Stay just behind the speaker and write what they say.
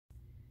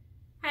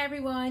Hi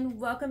everyone,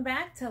 welcome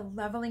back to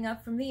Leveling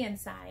Up from the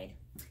Inside.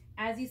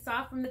 As you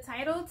saw from the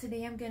title,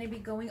 today I'm going to be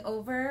going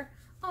over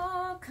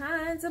all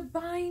kinds of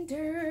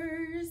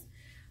binders.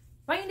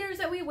 Binders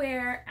that we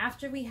wear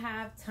after we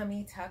have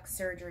tummy tuck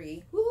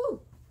surgery.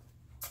 Woo!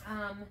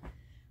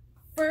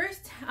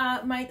 First,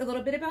 a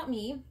little bit about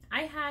me.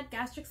 I had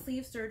gastric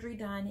sleeve surgery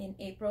done in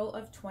April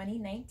of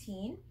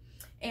 2019,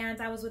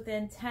 and I was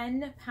within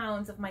 10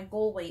 pounds of my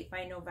goal weight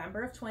by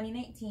November of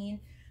 2019.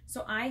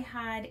 So I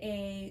had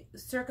a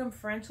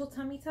circumferential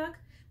tummy tuck,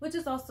 which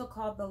is also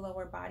called the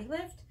lower body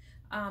lift.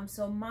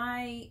 So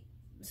my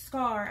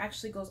scar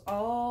actually goes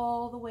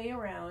all the way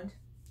around.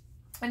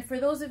 And for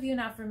those of you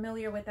not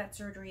familiar with that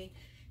surgery,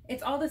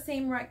 it's all the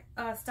same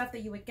stuff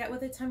that you would get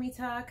with a tummy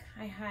tuck.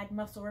 I had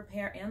muscle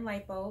repair and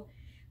lipo.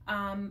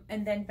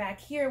 And then back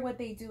here, what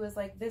they do is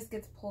like this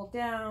gets pulled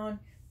down,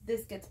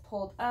 this gets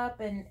pulled up,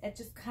 and it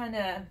just kind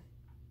of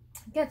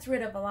gets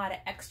rid of a lot of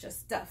extra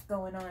stuff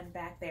going on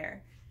back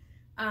there.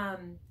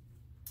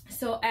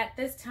 So at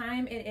this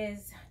time it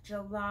is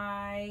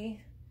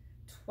July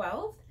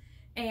 12th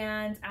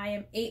and I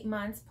am 8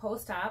 months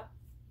post-op,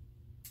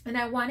 and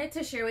I wanted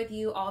to share with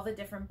you all the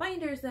different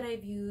binders that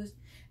I've used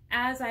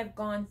as I've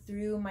gone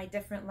through my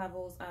different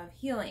levels of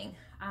healing.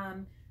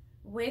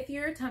 With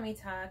your tummy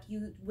tuck,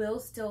 you will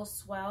still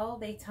swell.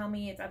 They tell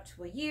me it's up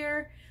to a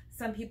year.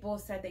 Some people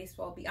said they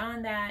swell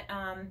beyond that,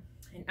 and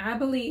I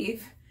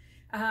believe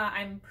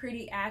I'm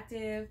pretty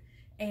active,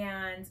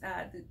 and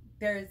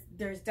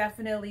there's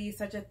definitely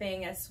such a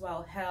thing as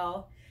swell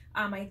hell.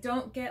 I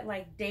don't get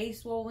like day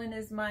swollen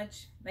as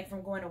much, like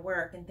from going to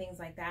work and things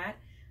like that.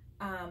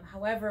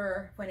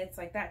 However, when it's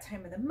like that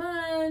time of the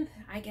month,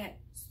 I get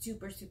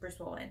super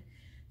swollen.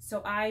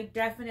 So I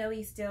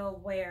definitely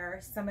still wear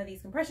some of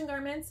these compression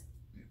garments.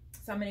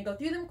 So I'm going to go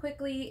through them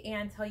quickly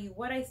and tell you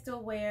what I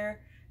still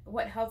wear,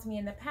 what helped me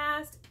in the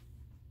past,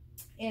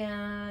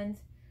 and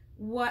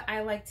what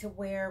I like to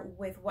wear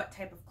with what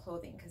type of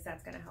clothing, because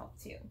that's going to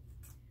help too.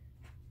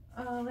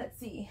 Let's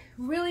see,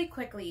 really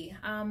quickly,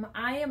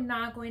 I am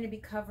not going to be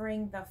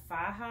covering the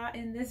faja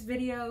in this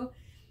video.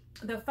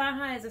 The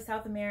faja is a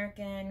South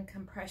American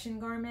compression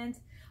garment.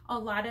 A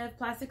lot of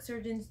plastic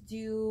surgeons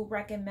do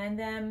recommend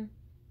them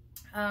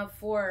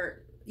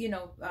for,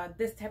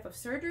 this type of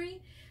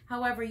surgery.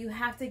 However, you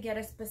have to get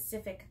a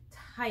specific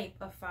type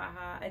of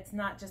faja. It's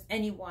not just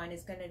anyone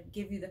is going to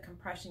give you the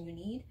compression you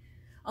need.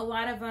 A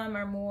lot of them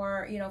are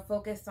more,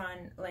 focused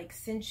on like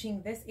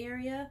cinching this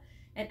area.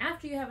 And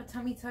after you have a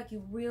tummy tuck,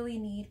 you really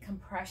need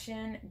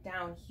compression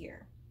down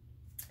here.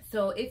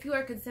 So if you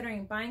are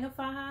considering buying a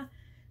faja,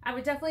 I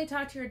would definitely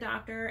talk to your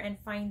doctor and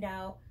find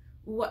out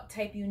what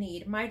type you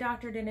need. My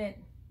doctor didn't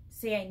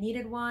say I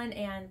needed one,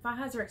 and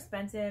fajas are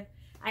expensive.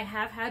 I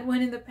have had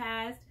one in the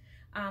past,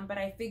 but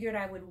I figured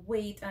I would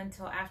wait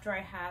until after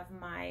I have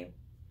my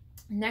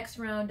next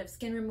round of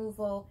skin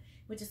removal,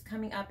 which is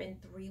coming up in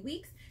 3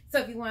 weeks. So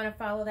if you want to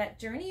follow that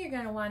journey, you're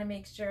going to want to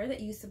make sure that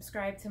you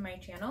subscribe to my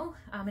channel.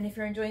 And if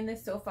you're enjoying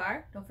this so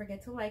far, don't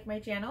forget to like my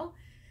channel.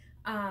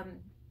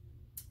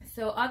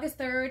 So August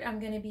 3rd, I'm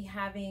going to be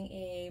having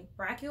a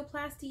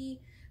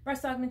brachioplasty,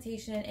 breast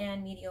augmentation,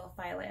 and medial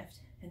thigh lift.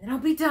 And then I'll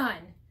be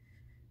done.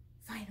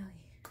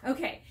 Finally.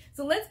 Okay,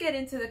 so let's get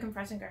into the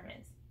compression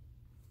garments.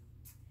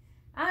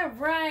 All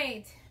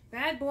right,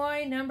 bad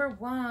boy number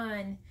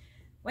one.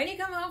 When you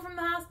come home from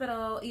the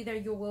hospital, either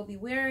you will be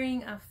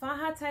wearing a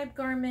faja type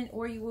garment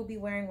or you will be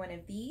wearing one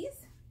of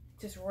these.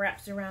 Just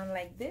wraps around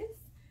like this.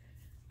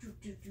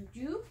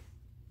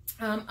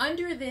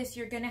 Under this,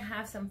 you're going to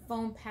have some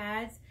foam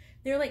pads.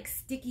 They're like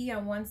sticky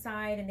on one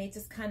side and they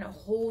just kind of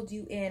hold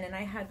you in. And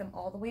I had them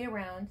all the way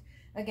around.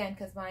 Again,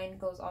 because mine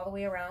goes all the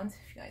way around.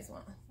 If you guys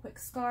want a quick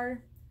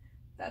scar,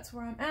 that's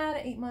where I'm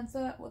at 8 months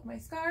up with my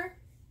scar.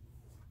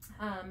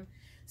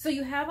 So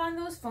you have on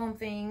those foam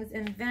things,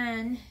 and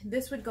then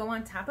this would go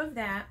on top of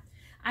that.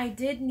 I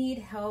did need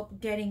help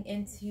getting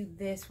into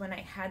this when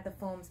I had the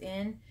foams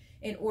in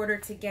order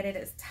to get it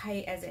as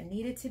tight as it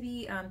needed to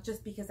be,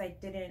 just because I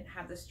didn't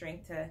have the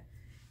strength to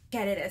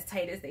get it as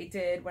tight as they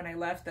did when I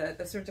left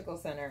the surgical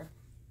center.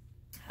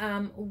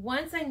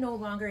 Once I no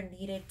longer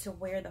needed to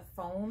wear the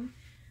foam,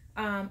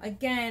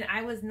 again,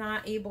 I was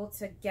not able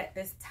to get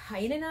this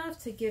tight enough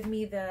to give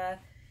me the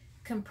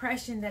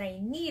compression that I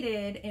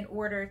needed in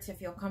order to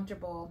feel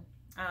comfortable.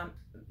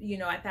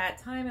 At that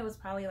time it was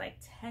probably like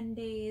 10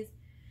 days,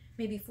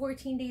 maybe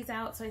 14 days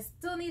out, so I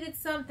still needed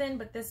something,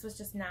 but this was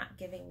just not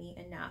giving me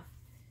enough.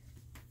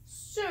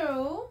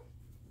 So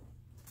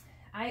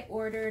I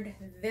ordered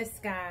this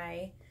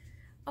guy.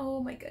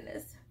 Oh my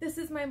goodness, this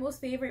is my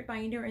most favorite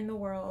binder in the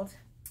world.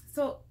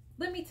 So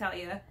let me tell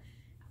you,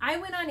 I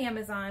went on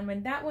Amazon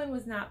when that one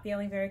was not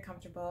feeling very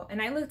comfortable,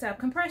 and I looked up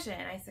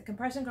compression. I said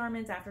compression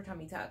garments after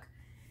tummy tuck.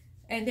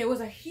 And there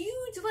was a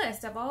huge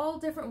list of all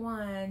different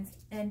ones,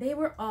 and they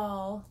were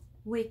all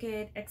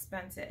wicked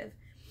expensive.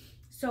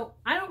 So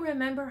I don't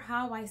remember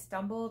how I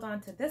stumbled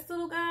onto this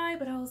little guy,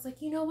 but I was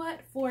like, you know what?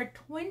 For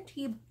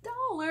 $20,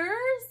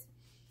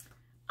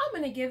 I'm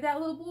going to give that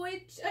little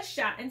boy a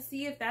shot and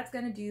see if that's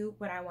going to do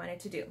what I want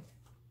it to do.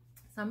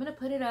 So I'm going to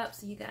put it up.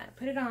 So you got to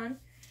put it on.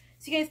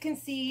 So you guys can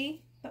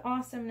see the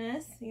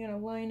awesomeness. You're gonna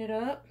line it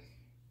up.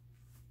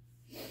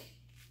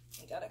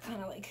 You gotta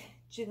kind of like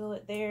jiggle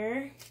it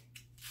there.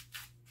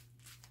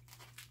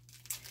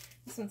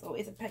 This one's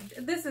always a peg.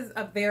 This is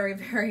a very,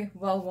 very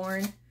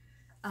well-worn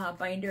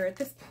binder at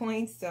this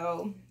point,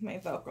 so my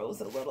Velcro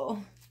is a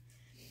little,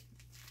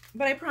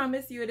 but I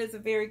promise you it is a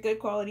very good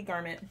quality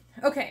garment.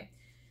 Okay,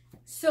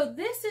 so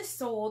this is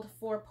sold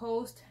for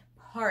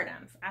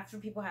postpartum, after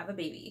people have a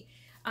baby.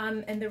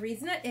 And the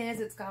reason it is,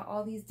 it's got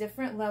all these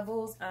different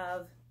levels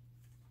of,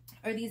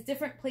 or these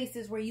different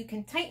places where you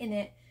can tighten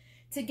it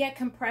to get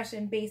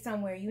compression based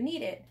on where you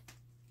need it.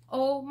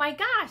 Oh my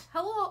gosh,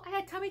 hello, I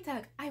had tummy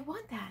tuck. I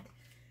want that.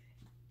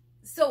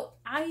 So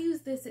I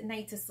use this at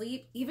night to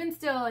sleep. Even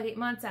still at 8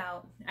 months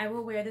out, I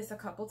will wear this a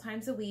couple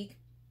times a week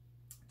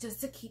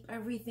just to keep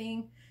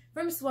everything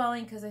from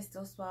swelling, because I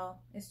still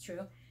swell, it's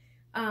true.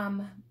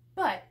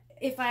 But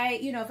if I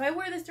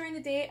wear this during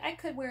the day, I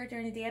could wear it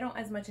during the day. I don't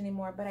as much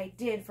anymore, but I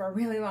did for a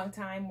really long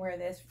time wear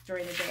this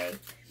during the day.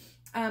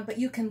 But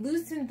you can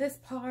loosen this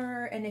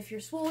part, and if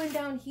you're swollen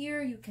down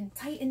here, you can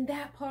tighten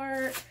that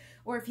part.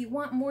 Or if you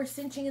want more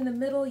cinching in the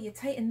middle, you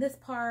tighten this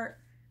part.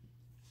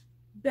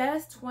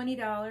 Best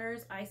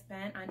 $20 I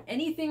spent on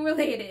anything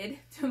related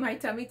to my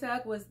tummy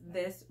tuck was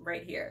this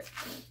right here.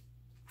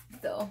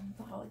 So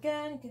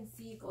again, you can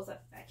see it goes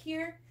up back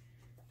here.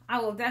 I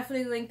will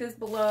definitely link this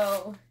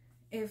below.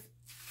 If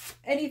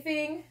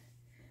anything,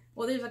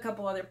 well, there's a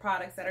couple other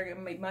products that are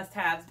gonna be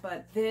must-haves,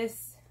 but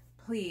this,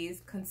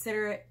 please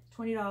consider it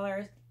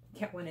 $20.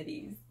 Get one of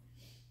these.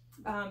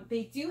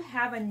 They do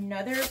have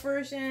another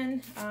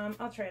version.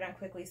 I'll try it on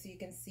quickly so you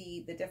can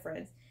see the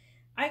difference.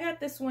 I got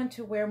this one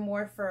to wear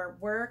more for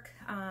work.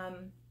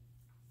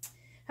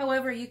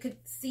 However, you could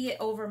see it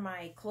over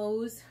my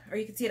clothes, or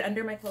you could see it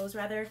under my clothes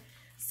rather.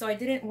 So I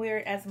didn't wear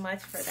it as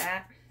much for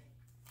that.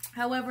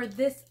 However,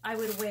 this I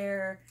would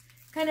wear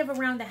kind of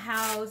around the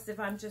house if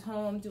I'm just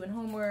home doing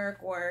homework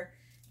or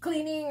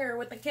cleaning or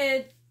with the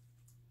kid.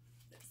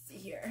 Let's see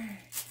here.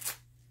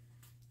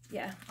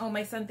 Yeah. Oh,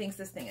 my son thinks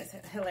this thing is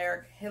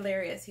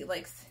hilarious. He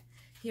likes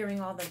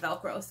hearing all the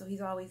Velcro, so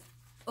he's always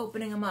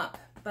opening them up.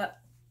 But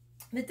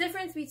the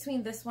difference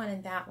between this one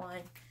and that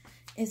one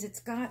is it's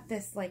got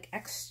this like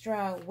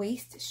extra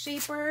waist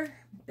shaper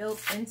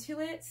built into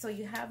it. So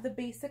you have the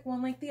basic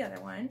one like the other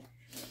one,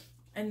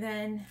 and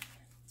then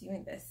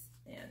doing this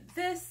and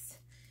this,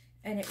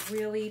 and it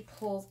really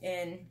pulls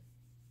in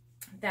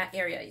that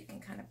area. You can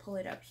kind of pull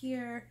it up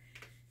here,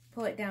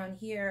 pull it down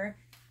here.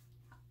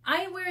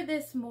 I wear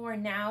this more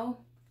now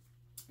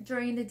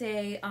during the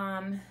day.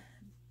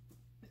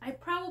 I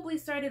probably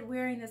started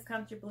wearing this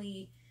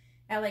comfortably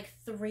at like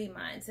 3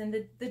 months, and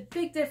the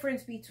big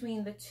difference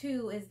between the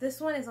two is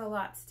this one is a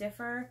lot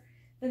stiffer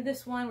than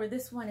this one, where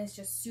this one is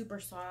just super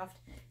soft.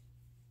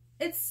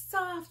 It's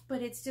soft,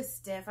 but it's just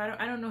stiff.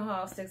 I don't know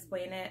how else to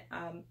explain it.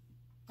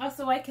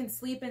 Also, I can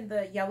sleep in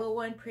the yellow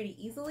one pretty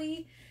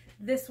easily.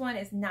 This one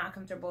is not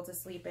comfortable to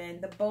sleep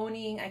in. The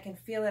boning, I can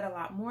feel it a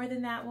lot more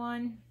than that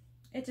one.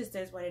 It just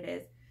is what it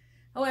is.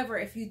 However,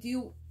 if you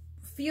do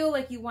feel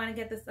like you want to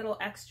get this little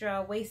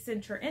extra waist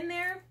cincher in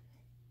there,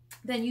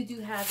 then you do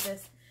have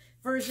this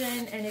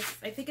version, and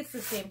I think it's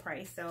the same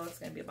price, so it's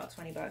going to be about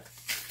 20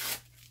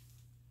 bucks.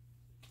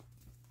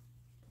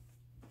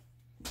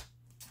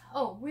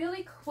 Oh,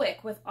 really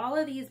quick with all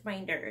of these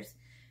binders.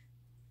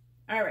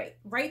 All right,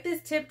 write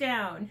this tip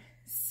down.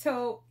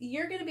 So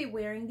you're going to be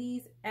wearing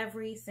these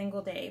every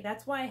single day.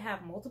 That's why I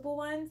have multiple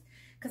ones,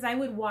 because I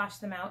would wash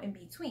them out in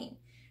between.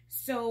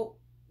 So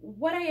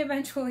what I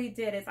eventually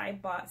did is I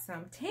bought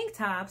some tank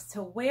tops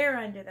to wear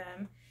under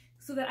them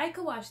so that I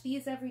could wash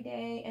these every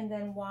day and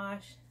then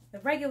wash the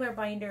regular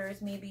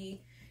binders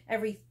maybe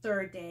every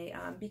third day,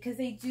 because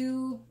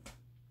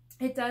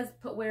it does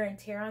put wear and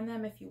tear on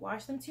them if you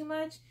wash them too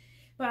much.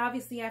 But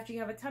obviously after you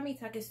have a tummy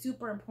tuck, it's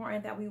super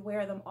important that we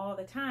wear them all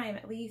the time.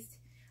 At least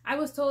I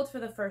was told for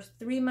the first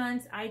 3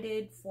 months. I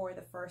did for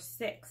the first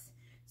 6.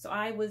 So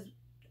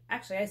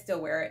actually I still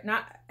wear it,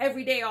 not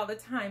every day all the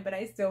time, but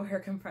I still wear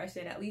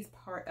compression at least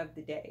part of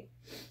the day.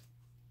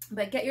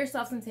 But get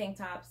yourself some tank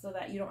tops so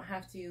that you don't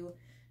have to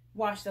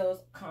wash those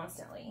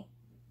constantly.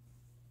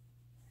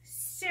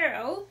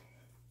 So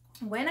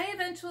when I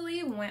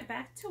eventually went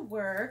back to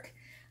work,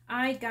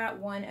 I got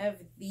one of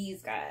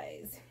these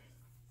guys.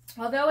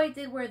 Although I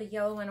did wear the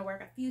yellow one to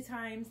work a few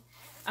times,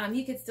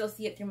 you could still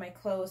see it through my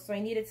clothes, so I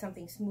needed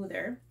something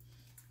smoother.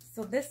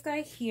 So this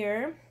guy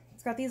here,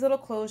 it's got these little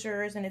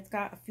closures, and it's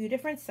got a few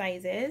different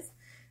sizes.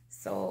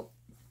 So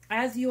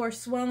as your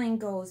swelling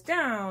goes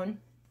down,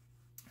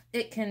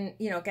 it can,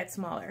 get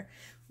smaller.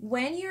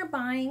 When you're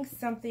buying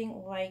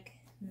something like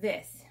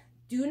this,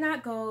 do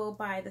not go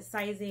by the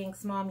sizing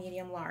small,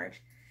 medium,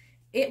 large.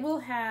 It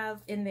will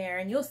have in there,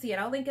 and you'll see it,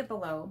 I'll link it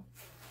below.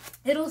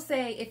 It'll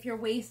say if your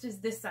waist is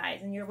this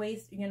size and your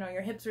waist,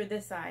 your hips are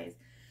this size,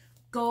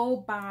 go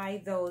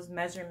by those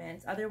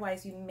measurements.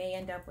 Otherwise, you may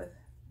end up with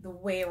the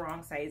way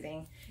wrong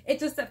sizing. It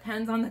just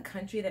depends on the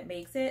country that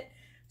makes it.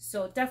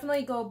 So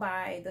definitely go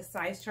by the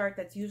size chart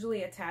that's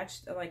usually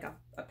attached to like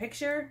a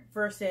picture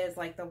versus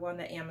like the one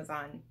that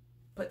Amazon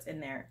puts in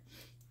there.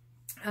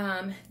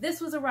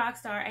 This was a rock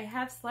star. I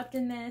have slept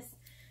in this.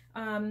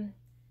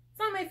 It's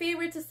not my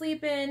favorite to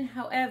sleep in.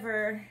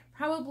 However,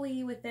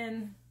 probably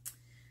within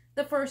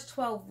the first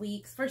 12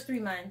 weeks, first 3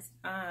 months,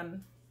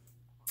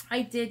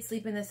 I did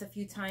sleep in this a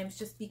few times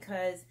just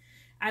because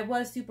I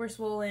was super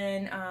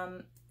swollen,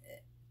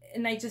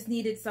 and I just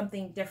needed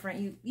something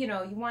different. You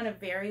know, you want to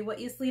vary what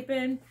you sleep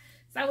in.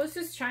 So I was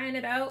just trying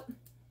it out,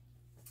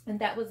 and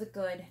that was a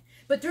good.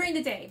 But during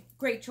the day,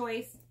 great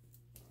choice.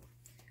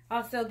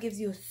 Also gives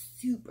you a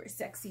super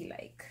sexy,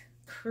 like,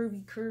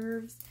 curvy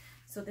curves.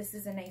 So this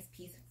is a nice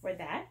piece for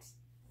that.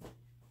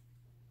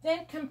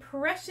 Then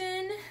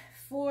compression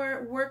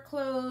for work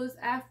clothes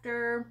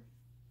after,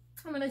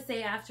 I'm going to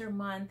say after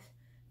month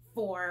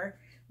 4,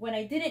 when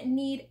I didn't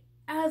need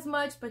as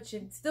much, but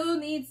you still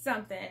need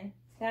something.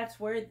 That's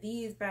where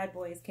these bad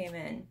boys came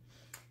in.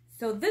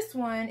 So this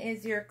one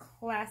is your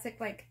classic,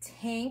 like,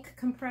 tank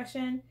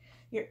compression.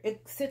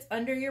 It sits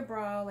under your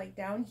bra, like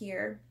down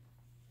here.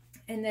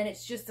 And then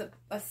it's just a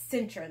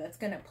cincher that's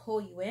going to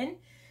pull you in.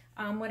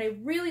 What I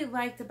really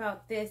liked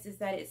about this is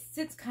that it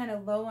sits kind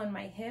of low on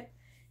my hip.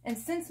 And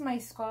since my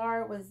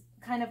scar was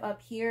kind of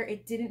up here,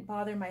 it didn't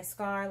bother my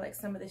scar like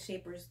some of the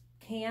shapers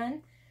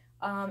can.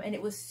 And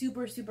it was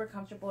super, super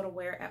comfortable to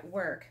wear at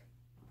work.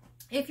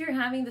 If you're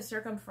having the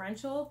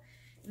circumferential,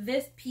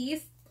 this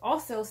piece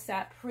also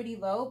sat pretty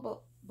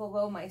low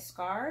below my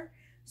scar.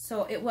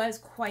 So it was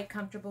quite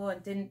comfortable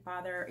and didn't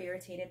bother or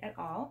irritate it at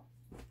all.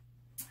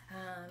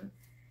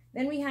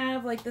 Then we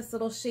have like this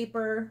little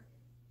shaper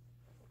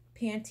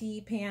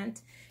panty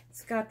pant.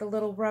 It's got the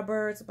little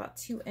rubber. It's about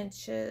 2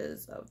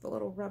 inches of the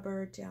little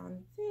rubber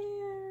down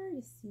there.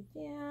 You see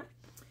that?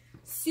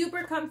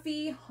 Super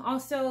comfy.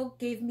 Also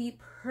gave me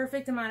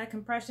perfect amount of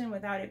compression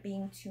without it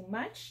being too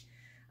much.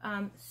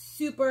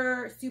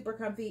 Super, super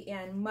comfy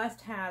and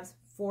must-haves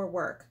for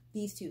work,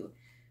 these two.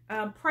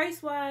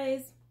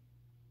 Price-wise,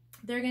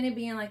 they're going to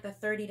be in like the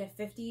 $30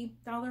 to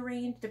 $50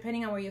 range,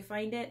 depending on where you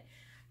find it.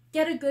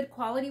 Get a good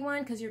quality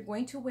one because you're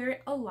going to wear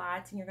it a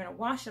lot and you're going to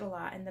wash it a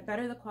lot. And the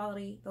better the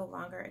quality, the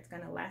longer it's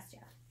going to last you.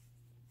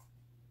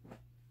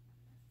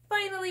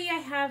 Finally, I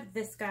have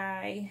this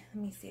guy.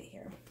 Let me see it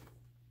here.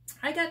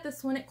 I got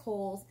this one at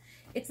Kohl's.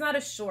 It's not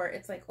a short.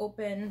 It's like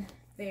open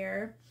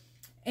there.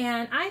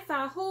 And I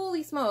thought,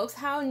 holy smokes,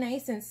 how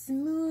nice and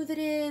smooth it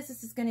is.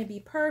 This is going to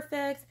be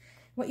perfect.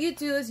 What you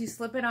do is you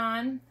slip it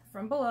on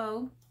from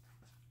below.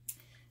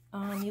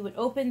 You would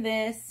open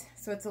this,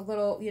 so it's a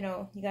little, you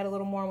know, you got a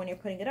little more when you're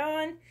putting it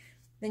on.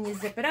 Then you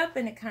zip it up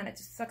and it kind of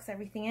just sucks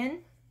everything in.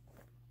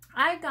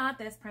 I got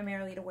this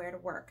primarily to wear to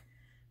work.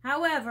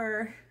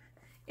 However,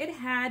 it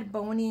had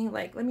boning,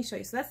 like, let me show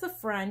you. So that's the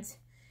front,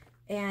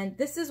 and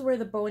this is where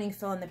the boning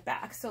fell in the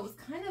back. So it was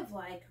kind of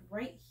like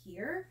right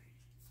here.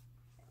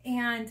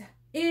 And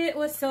it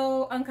was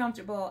so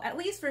uncomfortable, at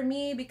least for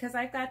me, because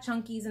I've got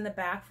chunkies in the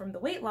back from the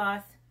weight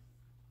loss.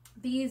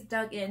 These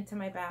dug into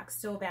my back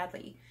so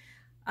badly.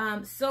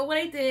 So what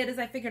I did is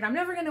I figured I'm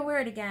never going to wear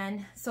it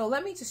again. So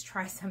let me just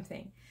try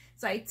something.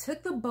 So I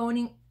took the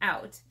boning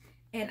out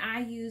and I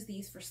used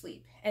these for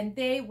sleep, and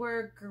they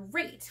were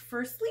great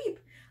for sleep.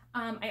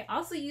 I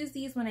also use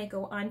these when I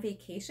go on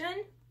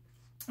vacation.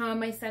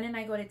 My son and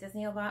I go to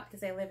Disney a lot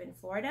because I live in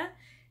Florida.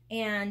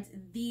 And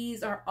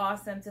these are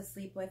awesome to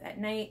sleep with at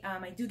night.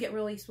 I do get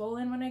really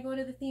swollen when I go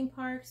to the theme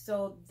park,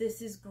 so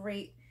this is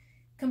great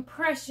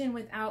compression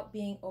without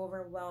being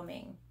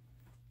overwhelming.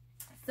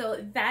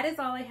 So that is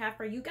all I have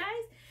for you guys.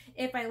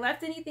 If I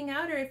left anything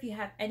out or if you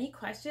have any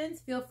questions,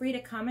 feel free to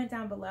comment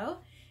down below.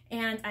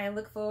 And I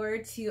look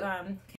forward to